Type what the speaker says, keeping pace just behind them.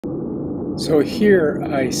So here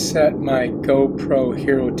I set my GoPro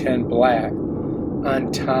Hero 10 Black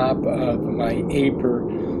on top of my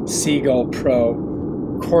Aiper Seagull Pro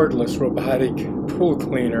cordless robotic pool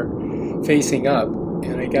cleaner facing up,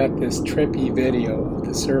 and I got this trippy video of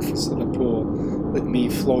the surface of the pool with me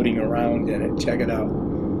floating around in it. Check it out.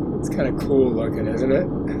 It's kind of cool looking, isn't it?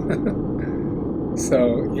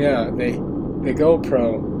 So yeah, the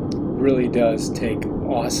GoPro really does take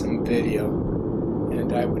awesome video,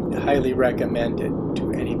 and I would highly recommend it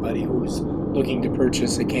to anybody who's looking to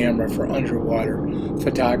purchase a camera for underwater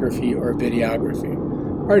photography or videography.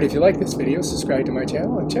 Alright, if you like this video, subscribe to my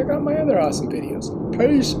channel and check out my other awesome videos.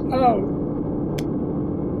 Peace out!